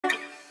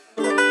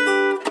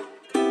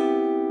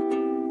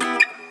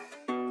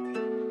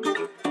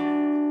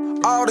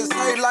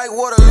like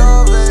what a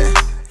love at.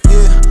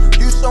 Yeah,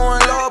 you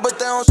showing love, but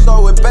they don't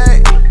show it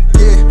back.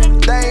 Yeah,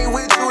 they ain't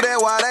with you,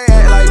 that's why they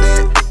act like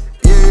that.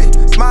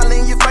 Yeah, smile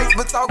in your face,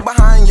 but talk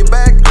behind your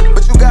back.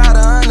 But you gotta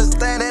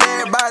understand that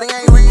everybody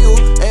ain't real,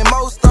 and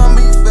most of them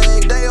be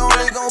fake. They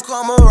only gon'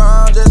 come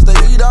around just to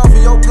eat off of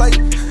your plate.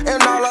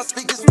 And all I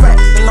speak is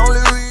facts, and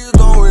only real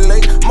gon'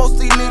 relate. Most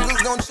these niggas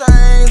gon'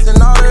 change,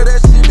 and all of that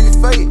shit be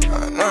fake.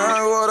 I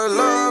know what a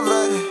love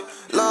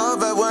at.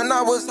 Love at when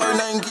I was hurt,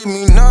 they ain't give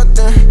me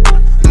nothing.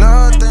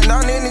 Nothing.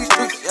 Down in these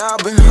streets, yeah,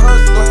 I been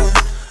hustling.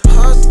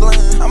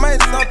 I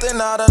made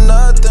something out of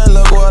nothing.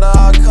 Look what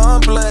I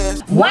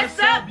accomplished. What's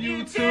up,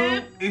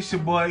 YouTube? It's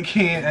your boy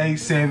Ken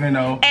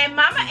 870 and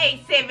Mama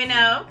 870,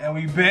 and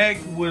we back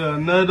with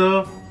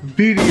another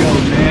video,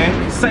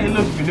 man. Say,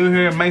 look, if you're new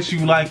here, make sure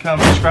you like,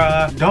 comment,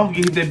 subscribe. Don't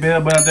forget to hit that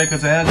bell button out there,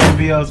 because I have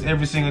videos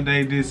every single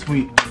day this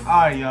week.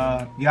 Alright,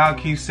 y'all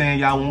keep saying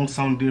y'all want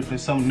something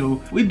different, something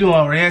new. We doing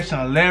a reaction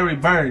on Larry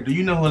Bird. Do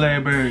you know who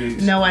Larry Bird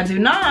is? No, I do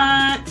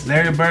not.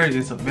 Larry Bird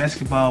is a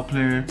basketball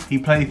player. He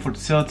played for the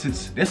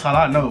Celtics. That's all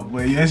I know.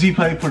 But yes, he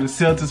played for the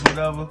Celtics,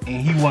 whatever.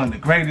 And he one of the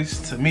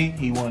greatest. To me,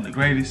 he one of the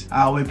greatest.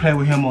 I always play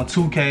with him on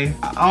 2K.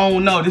 I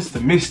don't know. This is the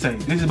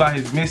mixtape. This is about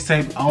his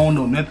mixtape. I don't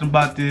know nothing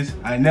about this.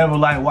 I never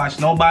watch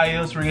nobody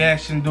else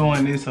reaction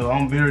doing this, so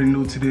I'm very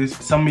new to this.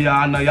 Some of y'all,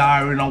 I know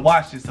y'all already don't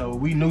watch it, so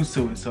we new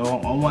to it. So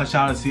I want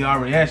y'all to see our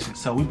reaction.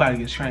 So we about to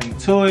get straight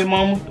into it,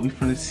 mama. We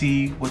finna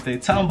see what they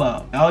talking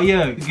about. Oh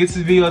yeah, get this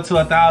video to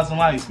 1,000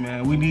 likes,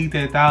 man. We need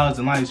that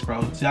 1,000 likes,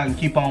 bro, so y'all can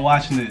keep on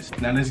watching this.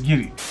 Now let's get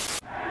it.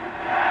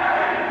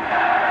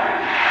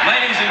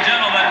 Ladies and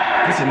gentlemen,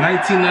 this is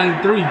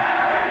 1993.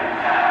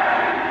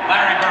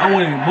 Larry Bird. I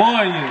wasn't even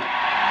born yet.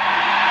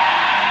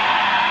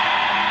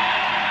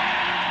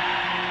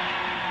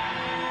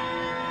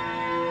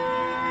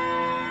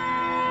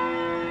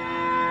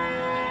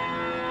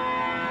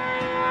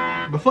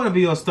 Before the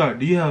video start,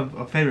 do you have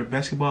a favorite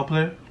basketball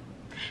player?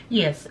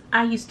 Yes,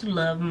 I used to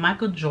love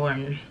Michael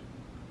Jordan.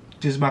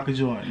 Just Michael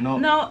Jordan? No.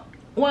 No,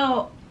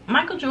 well,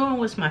 Michael Jordan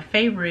was my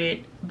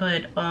favorite,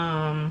 but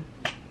I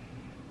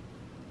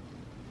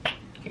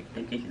can't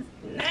think of his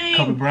name.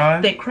 Kobe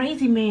Bryant? That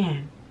crazy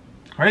man.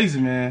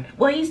 Crazy man.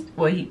 Well,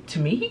 to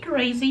me he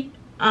crazy.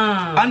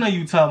 I know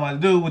you talking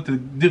about the dude with the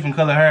different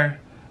color hair.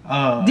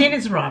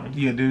 Dennis Rodman.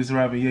 Yeah, Dennis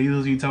Rodman. Yeah,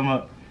 you talking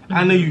about.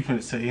 I know you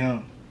finna say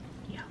him.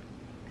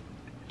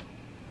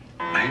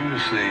 He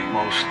was the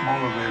most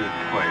motivated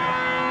player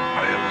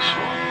I ever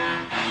saw.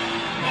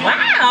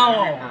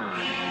 Wow!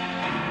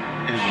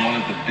 He was one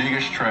of the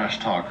biggest trash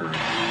talkers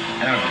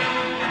ever.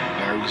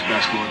 Larry was a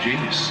basketball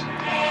genius.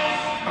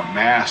 A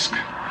mask of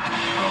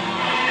a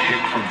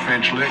hick from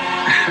Finch Lick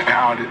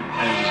out as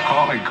his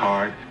calling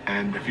card.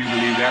 And if you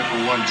believe that for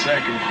 1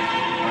 second,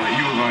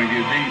 you were going to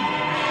get beaten.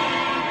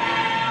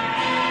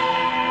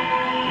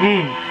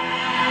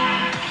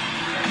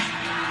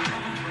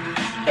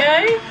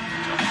 Okay.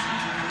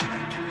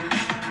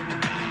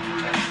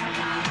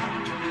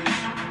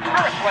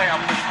 Play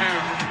up for two.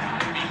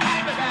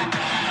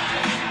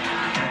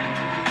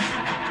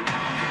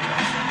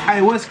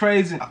 Hey, what's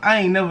crazy? I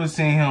ain't never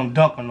seen him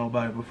dunk on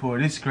nobody before.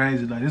 This is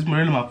crazy. Like, this is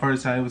really my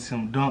first time I ever seen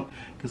him dunk.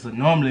 Cause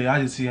normally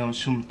I just see him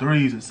shooting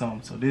threes or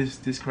something. So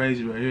this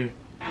crazy right here.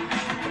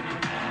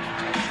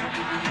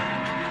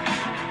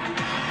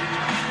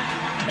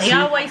 They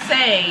always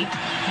say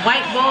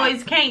white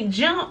boys can't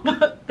jump.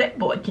 That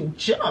boy can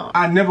jump.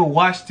 I never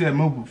watched that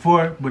movie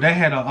before, but they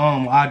had a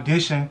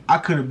audition. I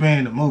could have been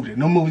in the movie.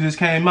 No movie just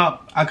came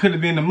out. I could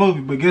have been in the movie,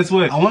 but guess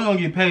what? I wasn't gonna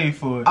get paid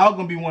for it. I was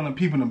gonna be one of the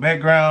people in the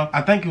background.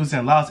 I think it was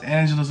in Los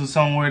Angeles or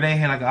somewhere. They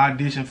had like an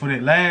audition for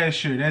that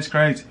last year. That's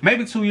crazy.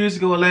 Maybe 2 years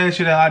ago or last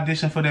year, they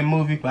auditioned for that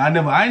movie. But I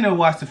ain't never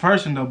watched the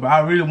first one though. But I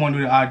really want to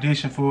do the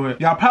audition for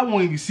it. Y'all probably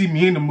won't even see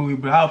me in the movie,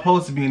 but I was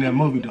supposed to be in that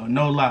movie though.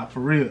 No lie,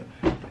 for real.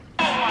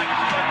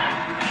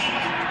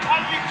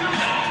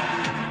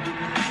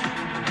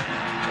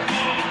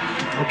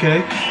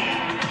 Okay.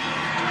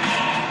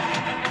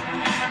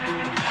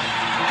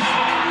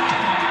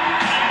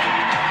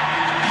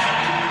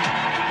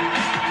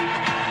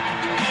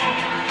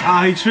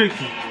 Ah, he tricked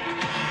me.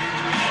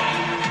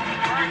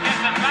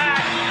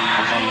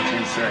 It's only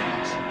 10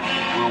 seconds.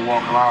 We'll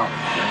walk out,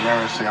 and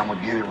Larry say, I'm gonna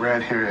get it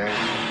right here, and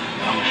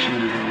I'm gonna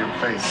shoot it in your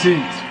face.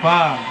 6,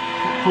 5,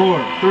 4,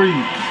 3,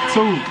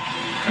 2.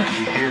 And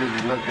he hit it,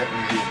 he looked at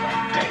me, he was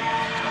like, damn,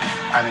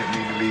 I didn't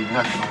mean to leave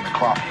nothing on the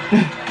clock.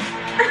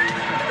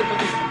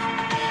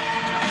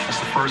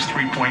 First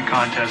three-point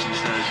contest, and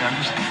says, I'm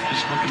just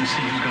looking to see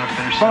who's gonna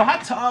finish. Bro, how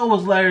tall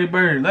was Larry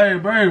Bird? Larry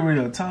Bird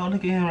real tall.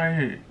 Look at him right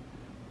here.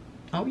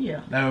 Oh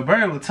yeah. Larry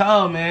Bird was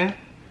tall, man.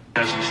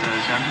 Says, I'm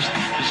just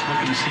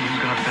looking to see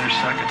who's gonna finish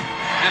second.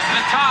 This is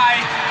a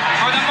tie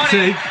for the money.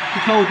 See, he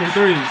cold them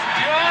threes.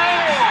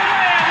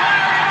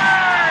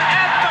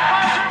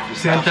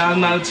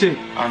 $7,000 chick.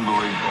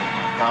 Unbelievable.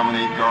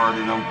 Dominique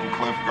guarded him,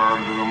 Cliff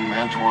guarded him,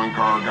 Antoine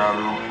Carr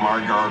guarded him,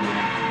 Mark guarded him.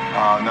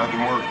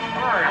 Nothing worked.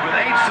 Bird with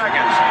 8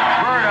 seconds.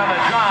 Bird on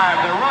the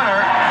drive. The runner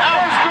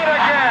is good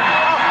again.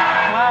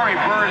 Larry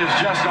Bird is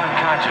just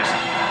unconscious.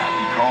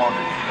 He called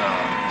it.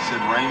 He said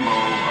rainbow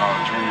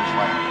trainers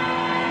like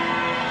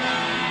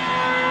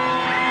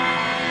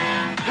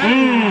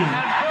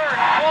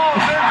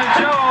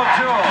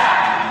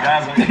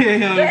Yeah,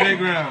 he on the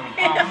background.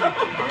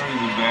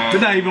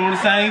 They're not even on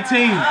the same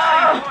team.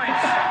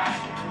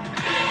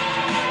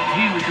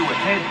 He would do a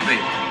head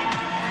fake,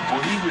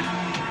 or he would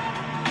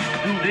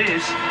do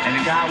this, and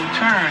the guy would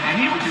turn, and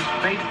he would just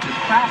fake the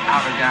crap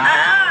out of the guy.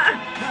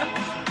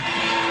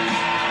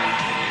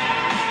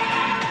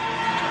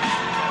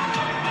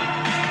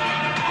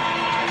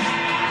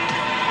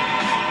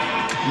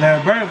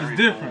 Larry Bird was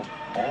different.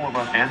 All of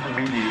us and the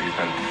media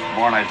said,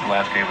 tomorrow night's the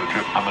last game of the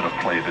trip, I'm going to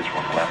play this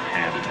one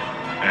left-handed.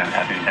 And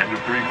at the end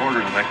of 3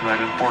 quarters, the next night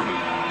in Portland,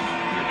 we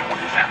had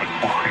 27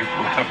 points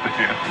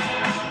left-handed.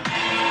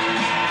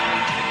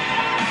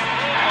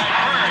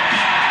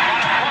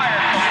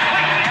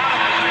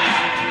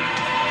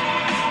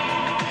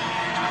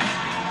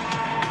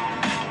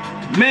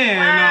 Man,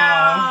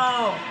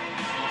 Wow.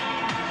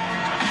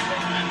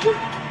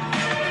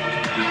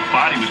 His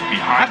body was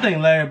behind. I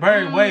think Larry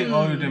Bird way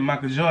older than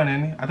Michael Jordan,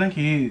 ain't he? I think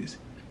he is.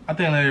 I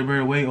think Larry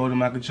Bird way older than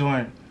Michael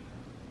Jordan.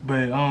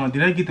 But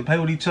did they get to play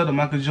with each other,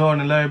 Michael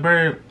Jordan and Larry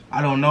Bird?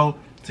 I don't know.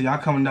 So y'all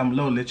comment down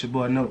below, let your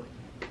boy know.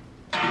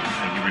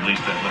 And he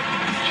released that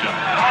left-handed shot.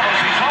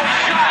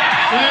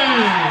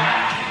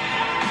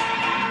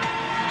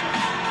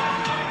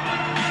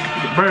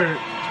 Bird.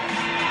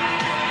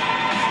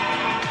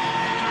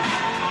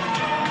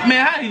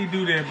 Man, how did he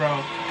do that,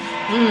 bro?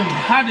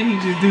 How did he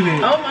just do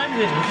that? Oh my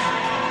goodness.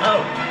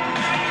 Oh.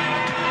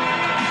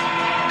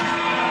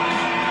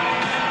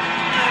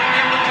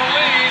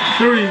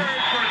 Three.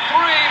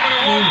 But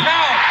it won't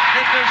count.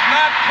 It does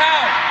not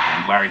count.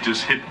 Larry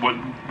just hit what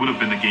would have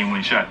been the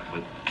game-winning shot, but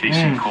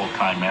KC called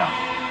timeout.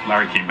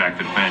 Larry came back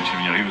to the bench,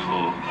 and he was a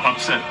little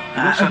upset.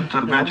 He looks up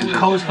to the bench and says,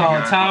 Coach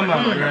called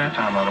timeout, I got man. the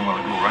timeout. I'm going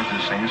to go right to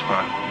the same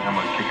spot. I'm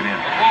going to kick it in.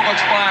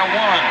 Bullets by 1.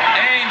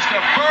 Aims to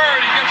Bird.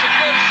 He gets a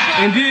good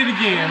shot. And did it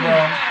again, bro.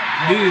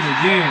 Did it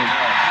again.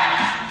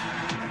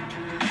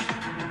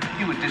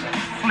 He would just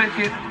flick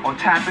it, or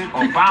tap it,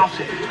 or bounce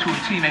it to a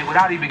teammate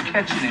without even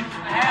catching it.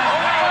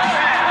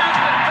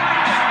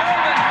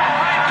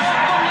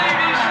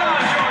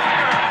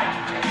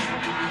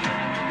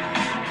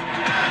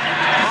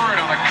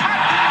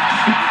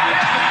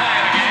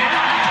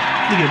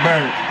 Look at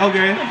Bird.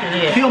 Okay. Look at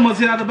that. He almost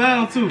hit out of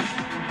bounds, too.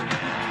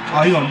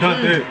 Oh, he gonna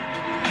dunk that.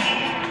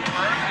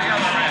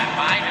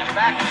 Behind his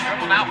back,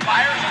 dribble now,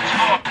 fires and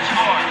scores.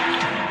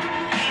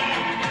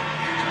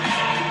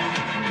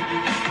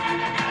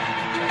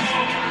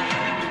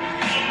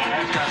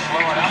 That's gonna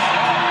slow it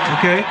up.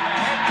 Okay.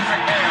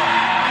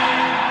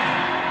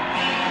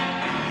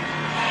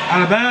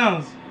 Out of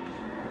bounds.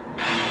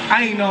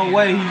 Ain't no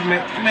way he's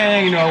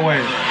man, ain't no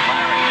way.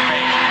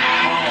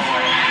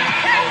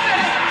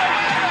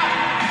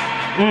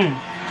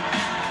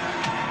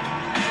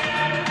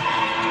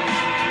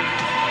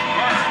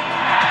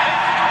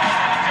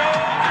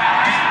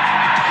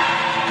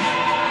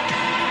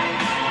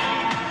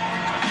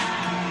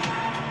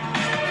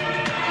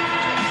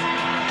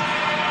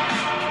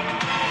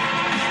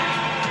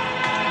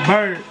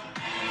 Bird.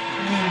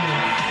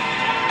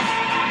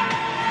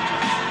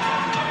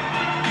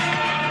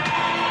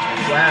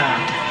 Wow.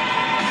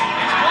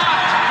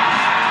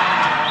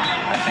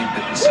 I think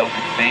that the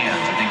Celtic fans,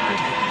 I think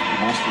that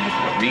most of the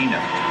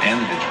arena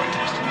and the Detroit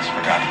Pistons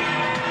forgot that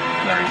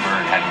Larry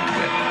Bird hadn't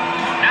quit.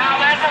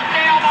 Now there's a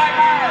steal by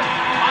Bird.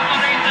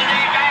 Underneath the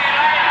DB,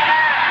 lays it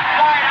in.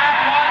 Right at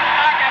 1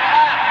 second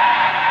left.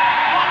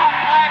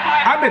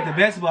 I bet the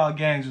basketball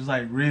games was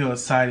like real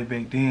excited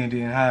back then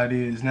than how it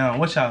is now.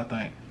 What y'all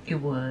think? It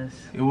was.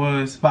 It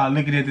was about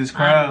looking at this I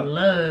crowd.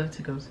 love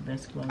to go to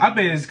basketball. I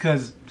bet it's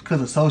because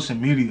of social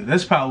media.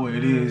 That's probably what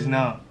it is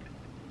now.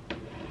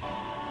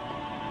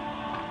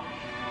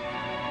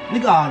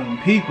 Look at all them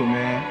people,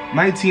 man.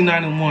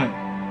 1991. Bird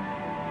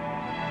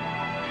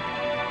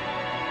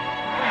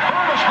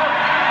is hurt.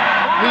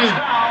 Bird is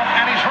down,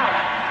 and he's hurt.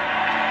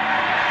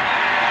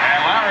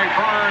 And Larry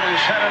Bird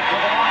is headed to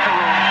the locker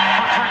room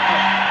for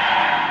treatment.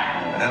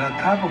 And on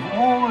top of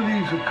all of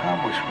these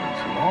accomplishments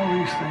and all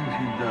these things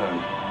he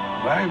does,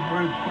 Larry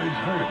Bird plays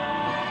hurt.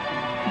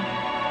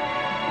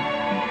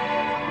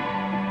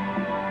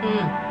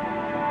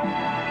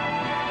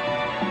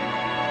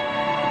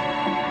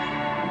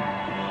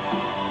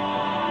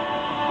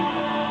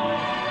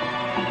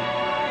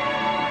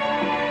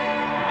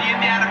 The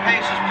Indiana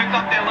Pacers pick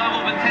up their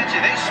level of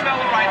intensity. They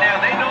smell it right now.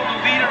 They know the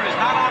leader is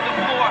not on the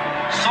floor.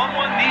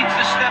 Someone needs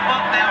to step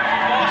up now for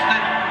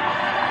Boston.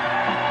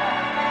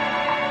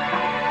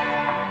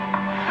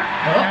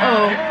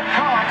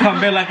 Come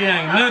back like it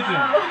ain't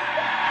nothing.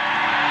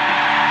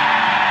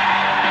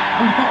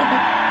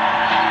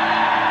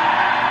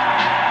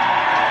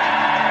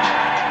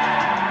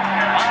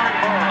 Larry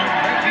Bird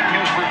making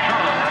his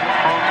return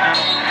from an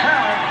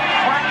apparent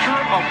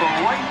fracture of the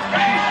right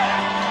cheek.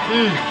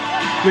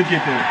 Look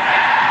at that.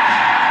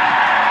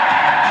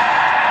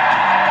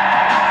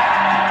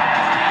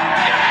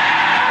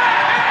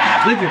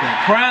 Look at the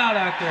crowd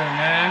out there,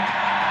 man.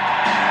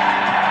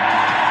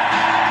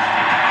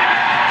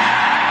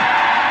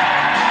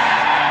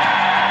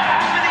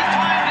 How many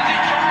times does he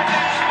drive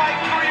that spike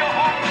through your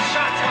heart with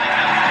shots like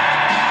that?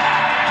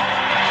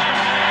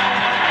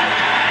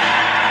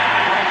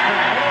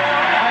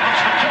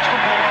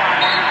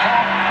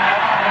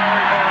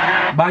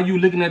 while you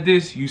looking at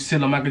this, you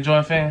still a Michael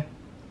Jordan fan?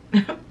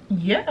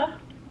 Yeah.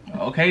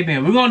 Okay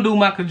then, we're gonna do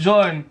Michael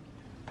Jordan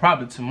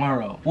probably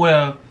tomorrow.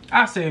 Well,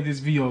 I say if this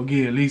video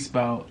get at least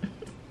about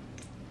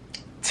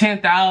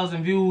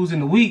 10,000 views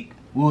in a week,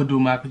 we'll do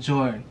Michael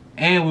Jordan.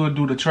 And we'll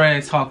do the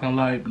trash talking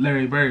like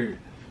Larry Bird.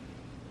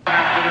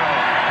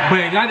 But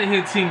it got to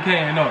hit 10K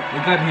and up.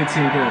 It got to hit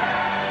 10K.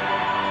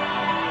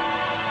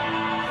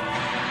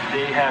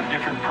 They have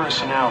different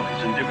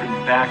personalities and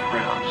different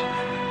backgrounds,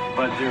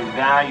 but their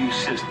value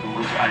system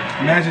was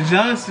identical. Magic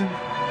Johnson.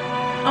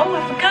 Oh,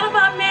 I forgot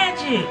about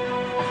Magic.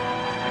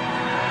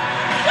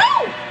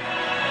 Woo!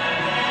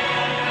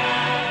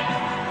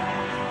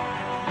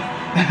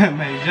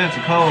 Magic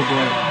Johnson cold,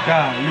 boy.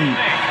 Golly.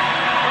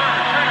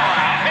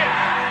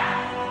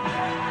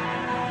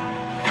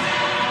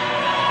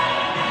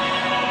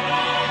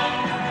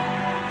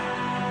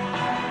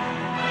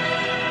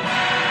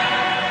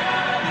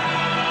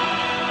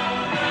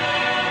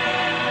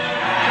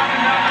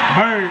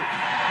 Bird.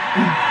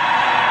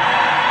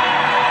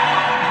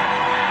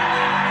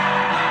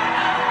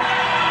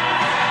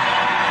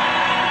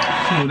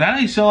 So that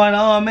ain't showing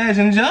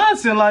Magic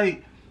Johnson.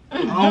 Like, I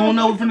don't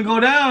know what's finna go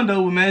down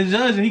though with Magic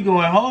Johnson. He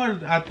going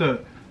hard out there.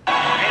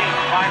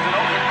 Finds an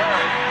open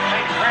bird.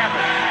 Takes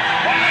rampant.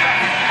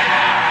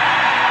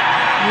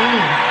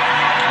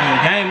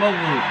 Yeah, game over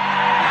with.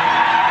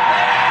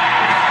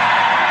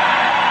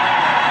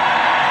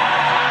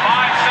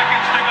 5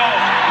 seconds to go.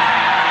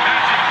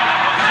 Magic with a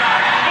hook shot.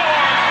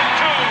 Scores with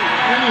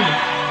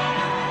 2.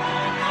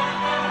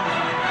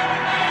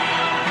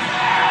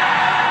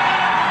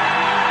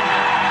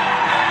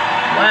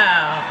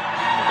 Wow.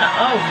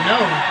 Oh no.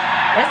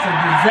 That's a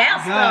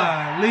disaster.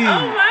 Golly.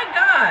 Oh my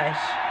gosh.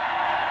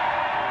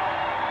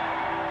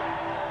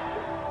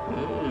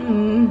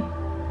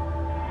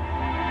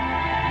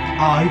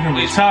 Oh, he can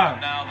retire.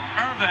 Now,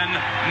 Irvin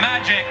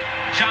Magic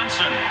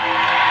Johnson.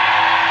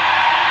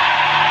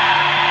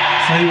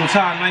 So he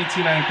retired in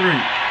 1993.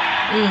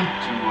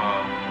 To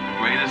the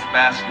greatest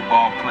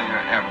basketball player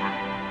ever,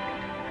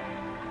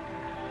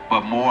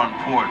 but more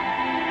important,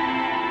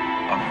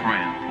 a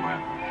friend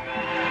forever.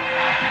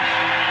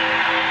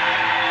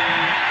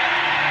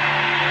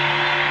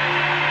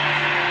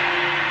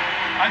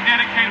 I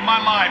dedicated my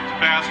life to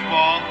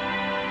basketball,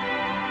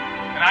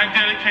 and I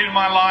dedicated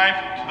my life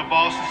to the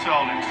Boston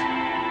Celtics.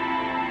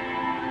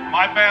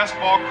 My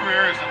basketball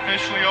career is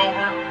officially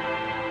over,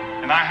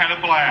 and I had a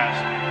blast.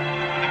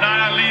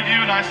 Tonight I leave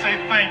you, and I say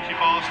thank you,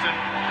 Boston.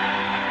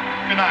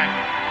 Good night.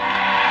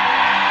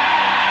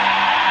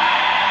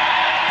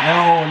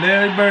 Yo,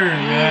 Larry Bird,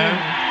 man.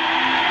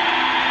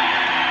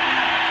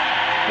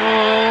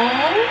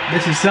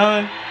 This his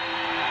son?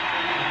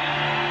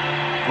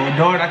 Or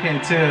daughter? I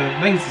can't tell.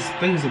 I think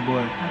it's a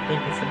boy. I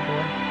think it's a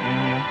boy.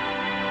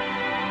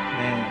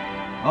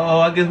 Man. Uh-oh,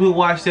 I guess we'll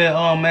watch that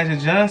Magic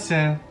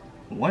Johnson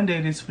one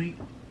day this week.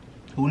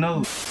 Who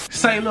knows?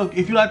 Say, look,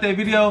 if you like that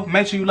video,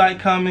 make sure you like,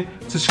 comment,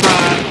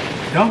 subscribe.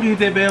 Don't forget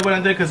that bell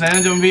button there because I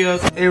am doing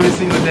videos every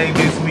single day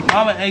this week.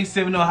 I'm at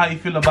 870 how you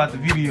feel about the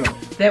video.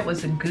 That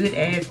was a good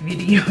ass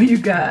video, you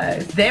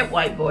guys. That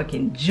white boy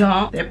can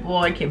jump. That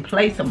boy can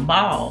play some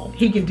ball.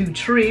 He can do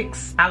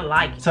tricks. I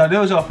like it. So that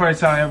was your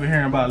first time ever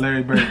hearing about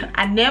Larry Bird?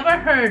 I never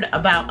heard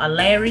about a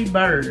Larry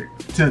Bird.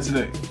 Till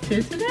today.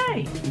 Till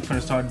today. We're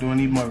gonna start doing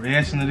these more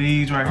reaction to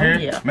these right here.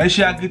 Yeah. Make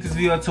sure I get this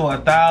video to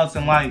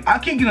 1,000 likes. I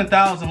can't get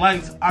 1,000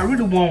 likes. I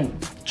really won't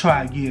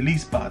try to get at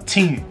least about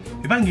 10.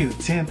 If I can get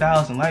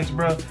 10,000 likes,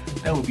 bro,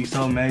 that would be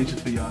so major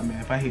for y'all,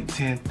 man. If I hit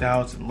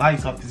 10,000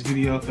 likes off this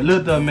video. But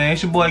look though, man,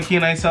 it's your boy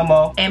Ken ain't some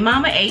more. And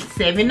Mama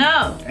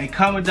 870. And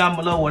comment down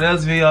below what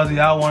else videos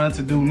y'all want us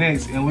to do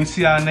next. And we'll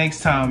see y'all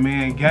next time,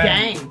 man.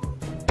 Gang.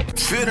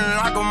 Feeling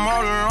like I'm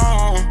all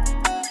alone.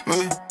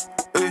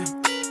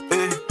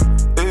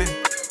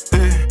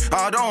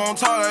 I don't want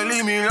to talk, like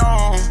leave me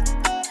alone.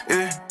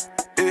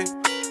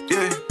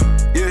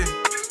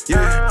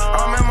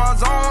 I'm in my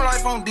zone,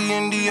 life on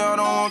D&D, I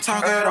don't want to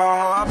talk at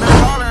all. I've been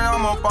ballin',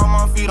 I'm up on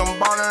my feet, I'm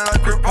ballin'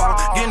 like Crip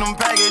Hop. Getting them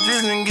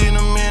packages and getting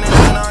them in, and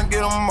then I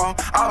get them all.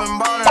 I've been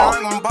ballin'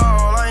 like I'm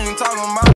ball, I ain't talking about